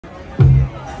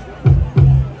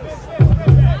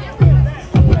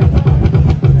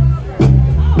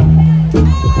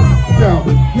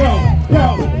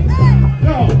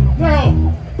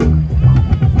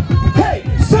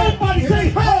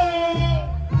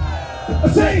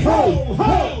Say ho,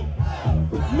 ho.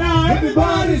 Now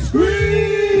everybody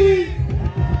scream.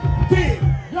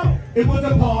 It was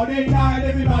a party night,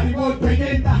 everybody was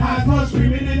breaking, the highs was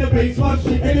screaming and the bass was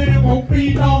shaking, and it won't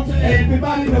be long till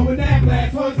everybody knowing that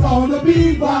Flav was on the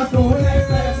beat, boss going, that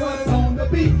Flav was on the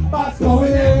beat, boss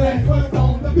going, that Flav was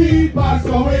on the beat, boss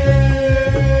going.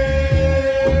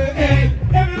 And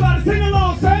everybody sing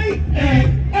along, say,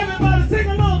 and everybody sing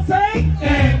along, say,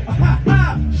 and ha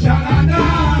ha,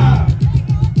 sha-la-la.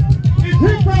 If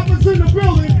hip-hop is in the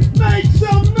building, make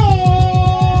some noise.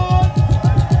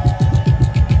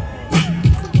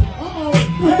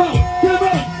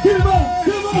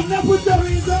 Put your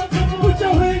hands up, put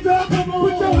your hands up,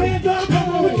 put your hands up,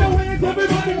 put your hands up,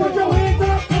 everybody put your hands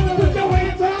up, put your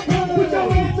hands up, put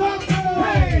your hands up.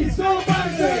 Hey,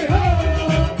 somebody say ho,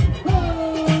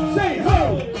 ho, say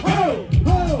ho, ho,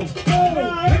 ho, ho.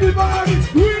 Everybody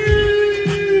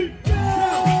scream.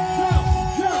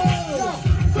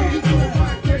 Can't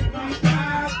nobody take my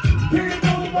time, can't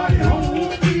nobody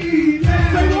hold me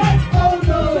down. Say what? Oh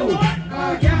no,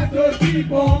 I got to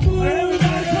keep on moving.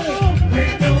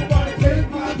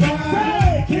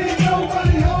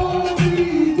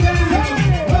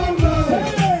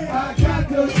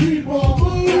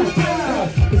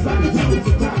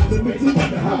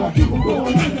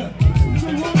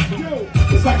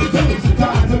 It's like a jungle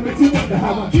sometimes that makes you wonder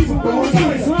how I keep on going.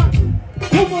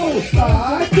 Come on,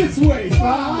 slide this way,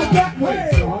 slide that way,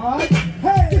 slide.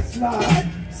 Hey, slide,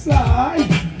 slide,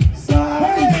 slide.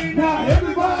 Hey, now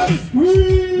everybody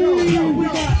scream. We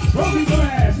got broken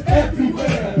glass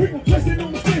everywhere. People pressing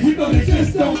on the stage, you know they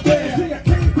just don't dare. See, I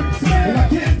can't quit the and I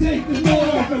can't take the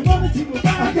noise.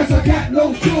 I guess I got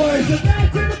no choice.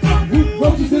 With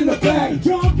roaches in the back,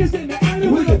 drunk is in the alley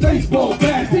with a baseball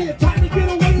bat. It's like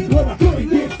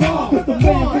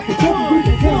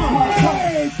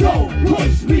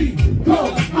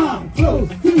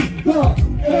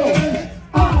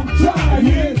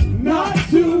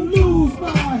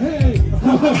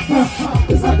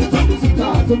a jungle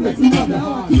sometimes, so makes me wonder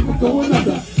how I keep it going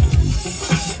under.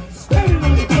 Standing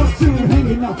on the front stoop,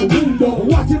 hanging out the window,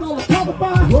 watching all the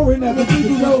Columbine roaring at the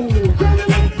big road.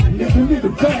 Never need a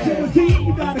bag,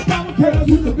 you got a common carrot,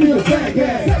 you could be a bag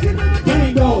ass.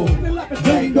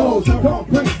 Tango, some gone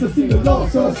prince to see the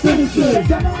lost of sentences.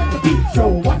 Down at the beach show,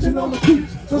 watching all the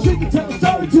creeps, so she can tell a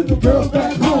story to the girls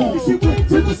back home. She went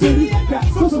to the city, got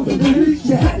so many,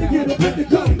 she had to get a picture,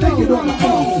 couldn't make it on her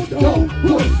own. Don't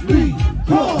push me,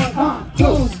 cause I'm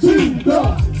close to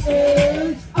the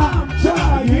edge. I'm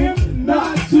trying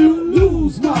not to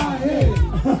lose my head.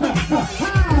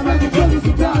 I'm like a brother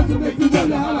sometimes to make me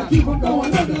wonder how I keep on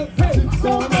going under. Hey,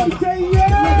 somebody say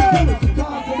yeah. I'm like a brother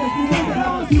sometimes to make me wonder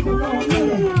how I keep on going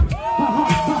under.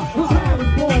 I was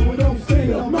born with no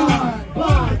state of mind,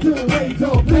 blind to the ways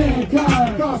of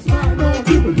mankind. God's mind on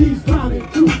you, but he's finding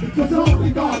truth, because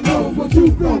only God knows what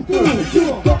you've gone through.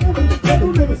 You're the only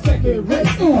devil in a second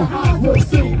rate. I will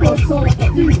sing a song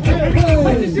for you.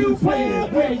 Places you play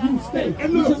where you stay,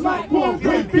 and looks like one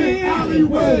great big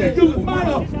alleyway. And you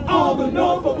admire all the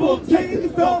noble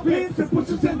changes, the pins and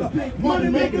pushes in the money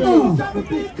making moves. Drop a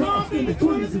big car in the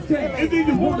 20s and 10s, and then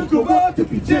you want to go up to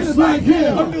be just like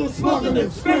him. A little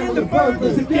smugglers, spending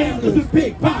burglars and gamblers, and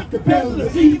pickpocket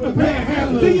peddlers, even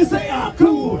panhandlers. Then you say I'm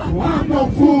cool, well, I'm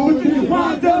no fool. Then you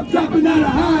wind up dropping out of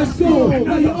high school.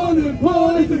 Now you're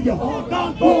unemployed, and you're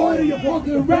on board, and you're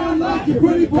walking around like you're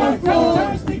pretty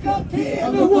boyfriend. Stick up kid, I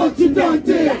know what you done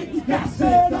did. You got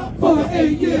set up for an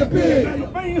 8-year bid. Now your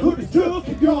manhood is took,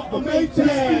 and you're a mate.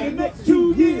 Spend the next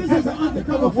 2 years as an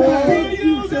undercover boy. Being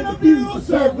used and abused,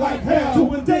 served like hell. So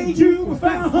one day you were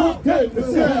found humped in the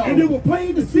cell, and it was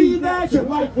plain to see that your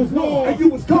life was lost, and you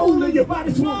was cold and your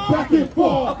body swung back and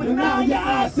forth. Up and now your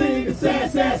eyes sing a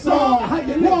sad, sad song. How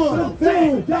you let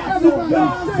something die so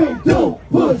young. Say don't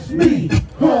push me,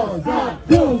 cause I'm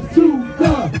close to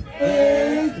the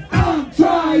edge. I'm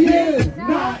trying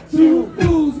not to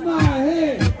lose my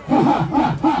head. Ha ha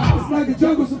ha ha. It's like a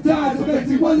jungle sometimes, it makes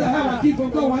me wonder how I keep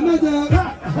on going under.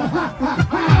 Ha ha ha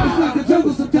ha. It's like a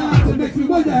jungle sometimes, it makes me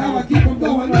wonder how I keep on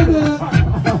going under. Ha ha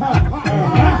ha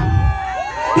ha.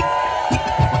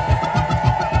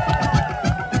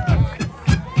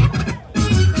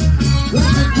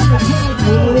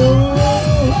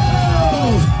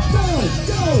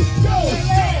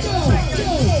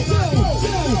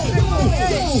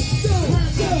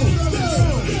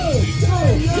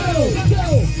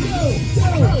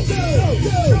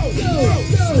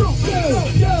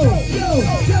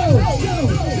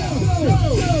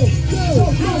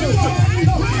 Go!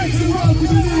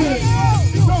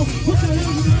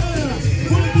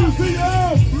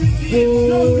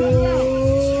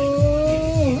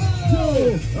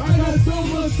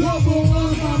 much trouble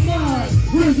on my mind.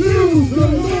 Refuse to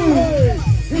lose.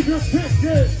 If you kick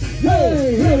it,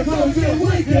 hey, here comes the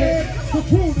wicked. To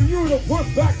prove the universe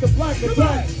back to black and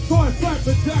black. Start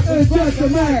slapping Jack and Jack the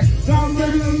Mac. Now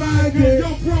regular like it.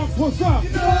 Yo, Bronx, what's up? You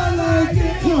know I like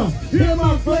it. Hear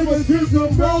my favorite Disco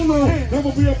Roller.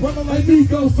 Never be a brother like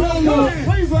Nico Solo.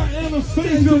 Plays like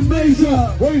Anastasia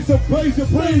Major. Ways to place your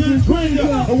planes and train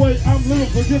ya. Oh wait, I'm little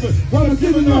forgiven. But I'm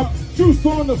giving up. Juice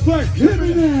on the flex. Hit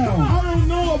me now. I don't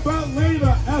know about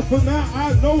later. As for now,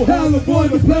 I know how to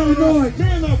avoid the paranoid.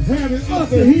 Man, I've had it up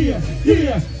to here.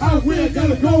 Yeah, I will.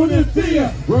 Gotta go in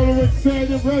fear. Rhetoric said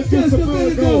and red just a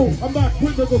minute ago. I'm not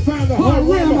quick to find the hard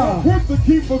rammer. Work to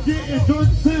keep forgetting dirt,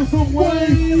 sin some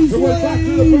ways. And we're back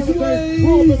to the present day.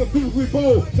 Roll to the physically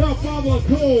bold. Now follow a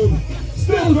code.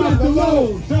 Still drop the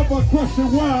load. Never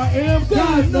question why I am.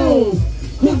 God knows.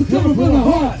 Cause it's coming from the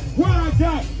heart. What I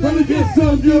got, let me get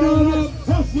some, get on up.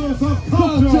 Hustlers of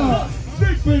culture.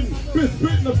 Stickman, bitch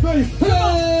bit in the face.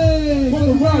 Hey! But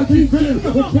the ride keep in.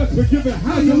 Request for giving,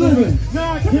 how you living?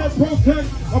 Now I can't protect,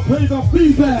 I pay the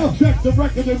feedback. Check the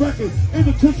record and record.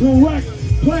 Intentional wreck.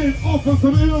 Playing off of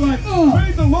some intellect.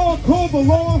 Made the law, called the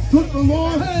laws, took the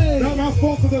laws. Hey. Now my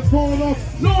fault that they're throwing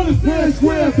off. Known as fair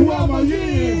square throughout my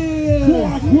years. Before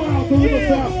I crowd the other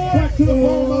side. Back to the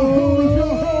ball.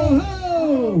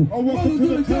 Oh, welcome to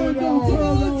the countdown.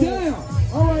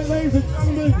 All right, ladies and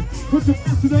gentlemen, put your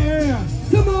fists in the air.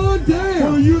 Come on down.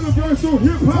 For the Universal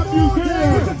Hip-Hop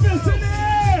Museum. Put your fists in the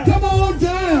air. Come on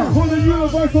down. For the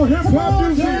Universal Hip-Hop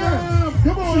Museum.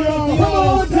 Come on, y'all. Come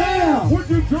on down. Would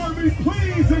you join me,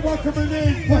 please, in welcoming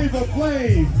in Flava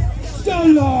Flav? So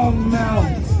long now.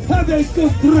 Have a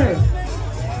good trip.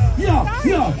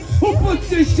 Yeah. Who put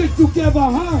this shit together,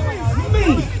 huh? Me.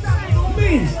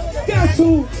 That's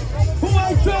who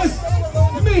I trust.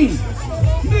 Me.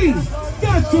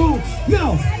 Got to.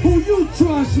 Yo, who you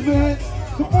trust, man?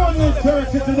 Come on,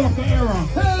 let's kick it off the era.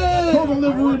 Hey. For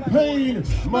delivering pain.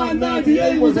 My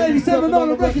 98 was 87 on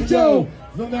the record, Joe.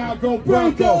 So now go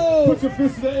Bronco. Put your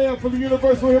fist in the air for the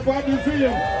Universal Hip-Hop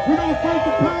Museum. We're going to fight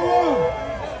the power.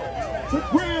 The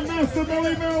Grandmaster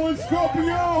Melle,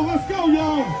 Scorpio. Let's go,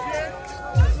 y'all.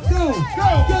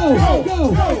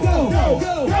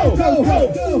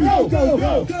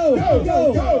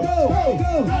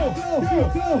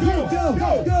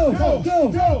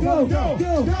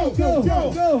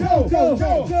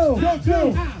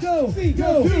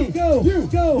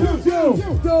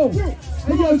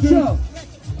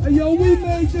 Hey yo, we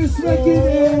made this record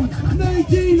in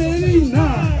 1989.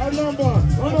 A number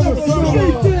song.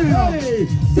 Hey,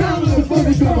 down to the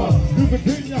fucking drummer. You can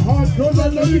get your heart, cause I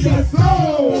know you got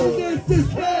soul. This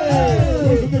hey.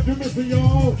 Listen if you're missing,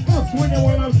 y'all. I'm swinging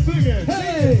while I'm singing.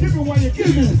 Hey, give it while you're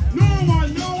giving. No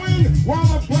one knowing while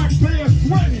the black bear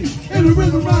sweating. And the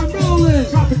rhythm I'm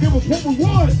rolling. Got to give us what we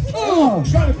want.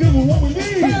 Gotta give us what we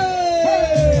need.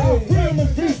 Hey, freedom of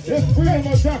speech, it's freedom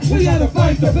of death. We gotta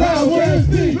fight the power. Let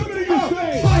me hear you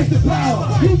say, fight the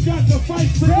power. You got to fight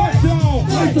for what, y'all?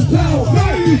 Fight the power.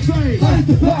 What do you say? Fight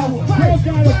the power. Y'all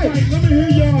gotta fight. Let me hear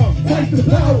y'all. Fight the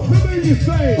power. Let me hear you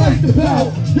say, fight the power.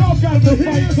 Y'all got to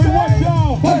fight for what,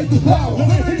 y'all? Fight the power. Let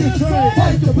me hear you say,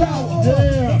 fight the power.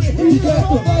 Yeah. We got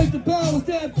to fight the powers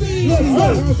that be.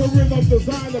 How's the rhythm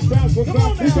designed to bounce with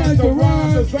us? We got the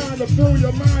rhyme designed to fill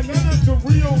your mind. Now that's the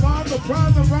real rhyme, the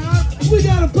prime the rhyme. We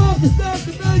got to pump the stuff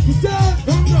to make it done.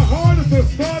 From the heart of the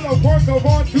start, a work of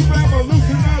art to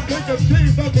revolution. Now take a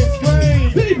change of the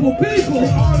slave. People.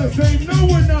 The artists ain't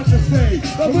knowing not to say.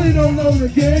 But we don't know the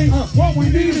game. What we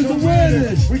need is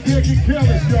awareness. We can't get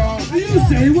careless, y'all. You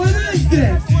say, what is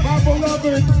this? My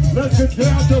beloved, let's get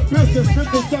down to business.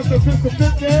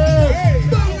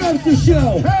 Don't rush the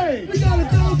show. Hey, we gotta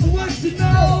go for what you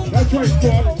know. That's right,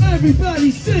 Sport.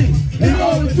 Everybody sing in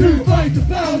order to fight the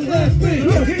power that be.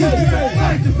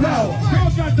 Fight the power.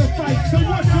 Y'all got to fight. Say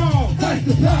what, y'all? Fight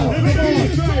the power. Everybody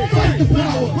say, fight the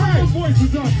power. Right,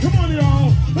 voices up. Come on,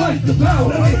 y'all. Fight the power.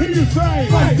 Let me hear you say,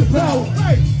 fight the power.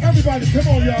 Hey, everybody, come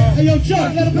on, y'all. Hey, yo,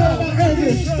 Chuck, let him know about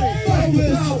Elvis. Fight the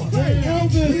power.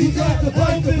 Elvis, we got to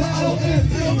fight the power.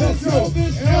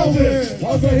 Elvis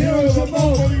was a hero of the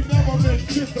most. But he never meant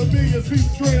shit to me as he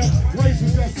straight up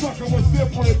racist. That sucker was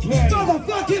different play. So the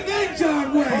fucking thing,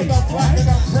 John Wayne.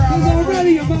 Cause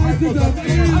already your mind is a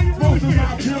man.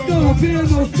 Don't appear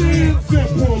no stand.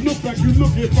 Simple, look like you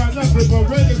look at my nothing but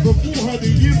records for 400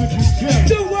 years if you can.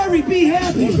 Don't worry, be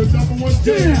happy. Was the number one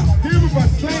jam. Hear me by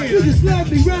saying. You just slapped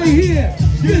me right here.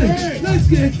 Get it. Let's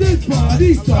get this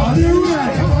party started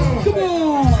right. Come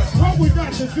on. What we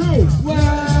got to do? Well,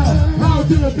 how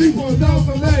do the people know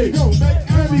the lay? Make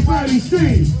everybody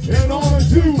see. In order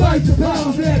to fight the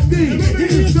powers that be.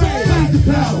 Fight the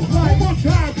power. One more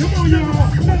time. Come on, y'all.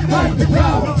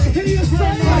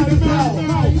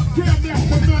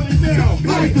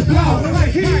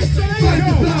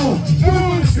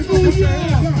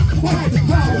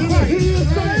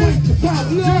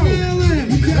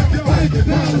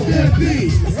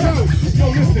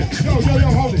 listen. Yo,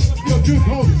 hold it. Yo, Juice,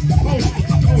 hold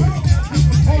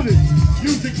it.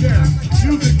 Music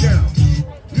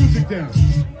down.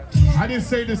 I didn't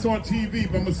say this on TV,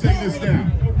 but I'm gonna say this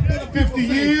now. 50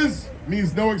 years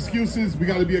means no excuses. We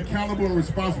gotta be accountable and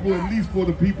responsible, at least for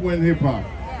the people in hip hop.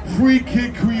 Free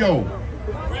Kid Creole.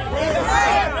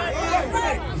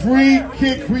 Free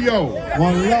Kid Creole.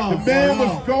 One love. The man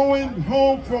was going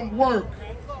home from work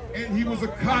and he was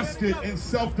accosted and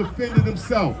self-defended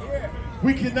himself.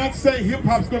 We cannot say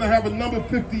hip-hop's gonna have another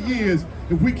 50 years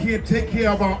if we can't take care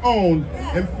of our own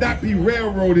and not be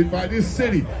railroaded by this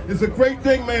city. It's a great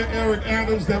thing, man, Eric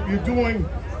Adams, that you're doing,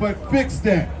 but fix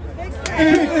that.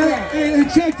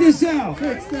 And check this out.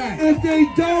 Fix that. If they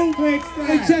don't, fix that.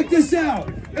 and check this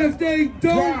out. If they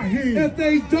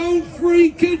don't free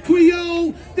Kid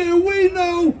Creole, then we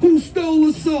know who stole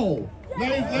the soul.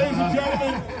 Ladies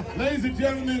and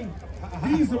gentlemen,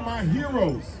 these are my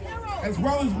heroes, as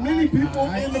well as many people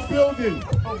in the building,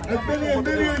 as many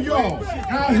of y'all,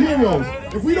 our heroes.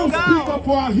 If we don't speak up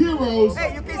for our heroes,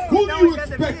 who do you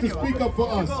expect to speak up for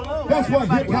us? That's what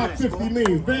Hip Hop 50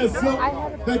 means. Van Silk,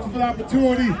 thank you for the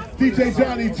opportunity. DJ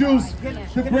Johnny Juice,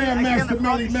 the Grandmaster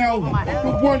Melle,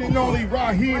 the one and only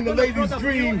Raheem, the ladies'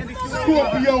 dream,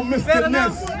 Scorpio, Mr.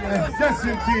 Ness,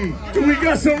 Session Team. We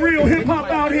got some real hip hop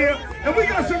out here, and we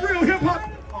got some real hip hop.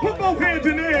 Put both hands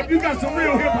in the air if you got some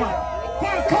real hip hop.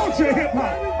 For the culture of hip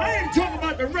hop. I ain't talking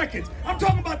about the records. I'm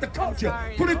talking about the culture.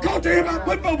 For the culture of hip hop,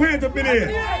 put both hands up in the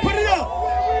air. Put it up.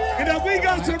 And if we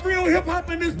got some real hip hop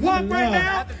in this park right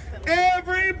now,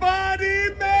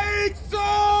 everybody make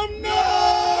some noise.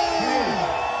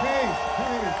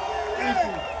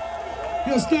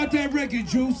 Yo, start that record,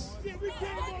 Juice.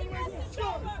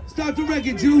 Start the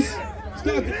record, Juice.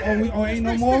 Start the, ain't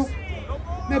no more?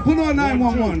 Now put on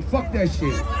 911. Fuck that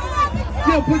shit.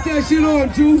 Yo, put that shit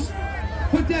on, Juice.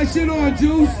 Put that shit on,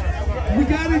 Juice. We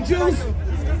got it, Juice?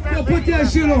 Yo, put that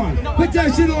shit on. Put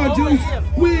that shit on, Juice.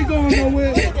 We ain't going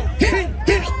nowhere.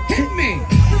 Hit me.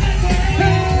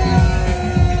 Hey!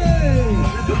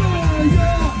 Come on,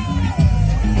 y'all.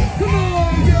 Come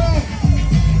on, y'all.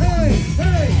 Hey.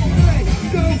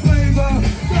 Go Flava.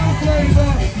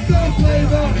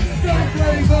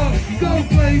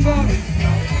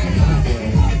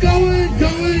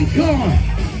 Gone.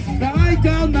 Now I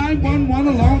dialed 911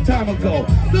 a long time ago.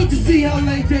 Don't you see how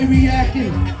late they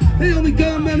reacting? They only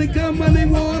come when they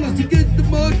want us to get the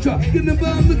mud truck, get them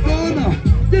on the corner.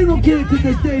 They don't care cause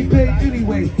they stay paid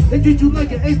anyway. They treat you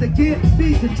like an ace that can't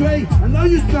be betrayed. I know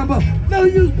you stumble, no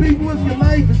use people if your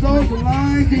life is on the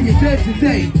line, then you're dead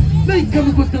today. Late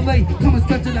coming with the late, coming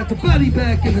stretching out the body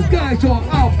back in the sky, so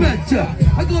I'll betcha.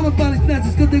 I call them body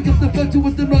snatchers cause they come to fetch you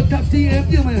with the no top C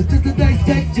ambulance, just a nice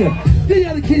texture. They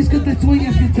are the kids cause they swing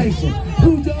amputation.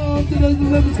 Who's your arms to the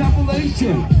limits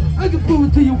compilation? I can prove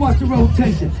it till you watch the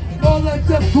rotation. All that's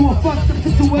up to a fucked up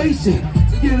situation.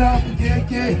 Get up and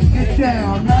get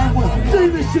down. 9-1, say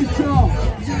this shit, y'all.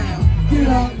 Get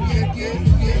up and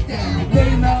get down.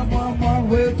 Lay 911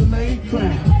 with the late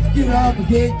crown. Get up and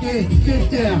get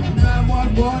down.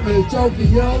 911 is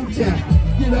joking your town.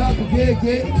 Get up and get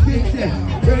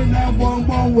down. Lay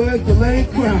 911 with the late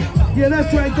crown. Yeah,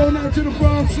 that's right. Going out to the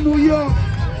Bronx, New York.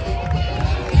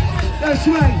 That's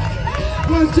right.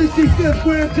 165th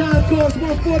Grand Concourse,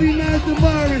 149th and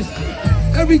Morris.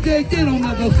 Every day they don't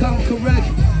ever come correct.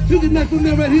 You can knock on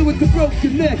there right here with the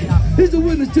broken neck. He's a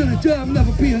witness to the job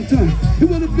never being done. He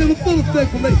would have been a full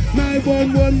effect, but like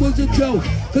 911 was a joke,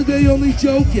 cause they only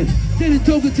joking. They just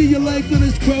talking to your life when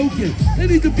it's croaking. They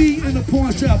need to be in the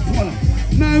pawn shop for them.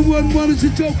 911 is a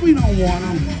joke, we don't want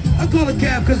them. I call a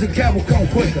cab cause the cab will come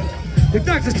quicker. The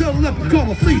doctor showed up and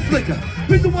call a flea flicker.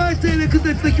 Reason why I say that cause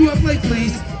they flick you up like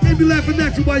fleas. They be laughing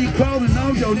at you while you crawling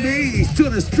on your knees to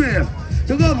the strip.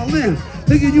 So go on a limb,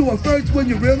 thinking you a first when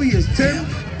you really is 10.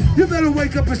 You better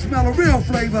wake up and smell a real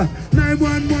flavor.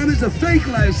 911 is a fake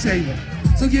lifesaver.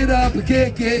 So get up and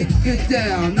get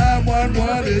down.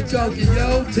 911 is a joke in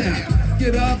your town.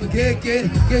 Get up and get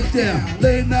down.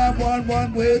 Lay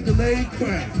 911 with the late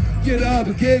crown. Get up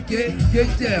and get down.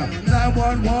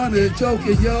 911 is a joke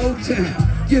in your town.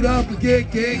 Get up and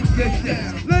get down.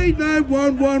 Lay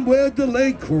 911 with the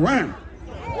late crown.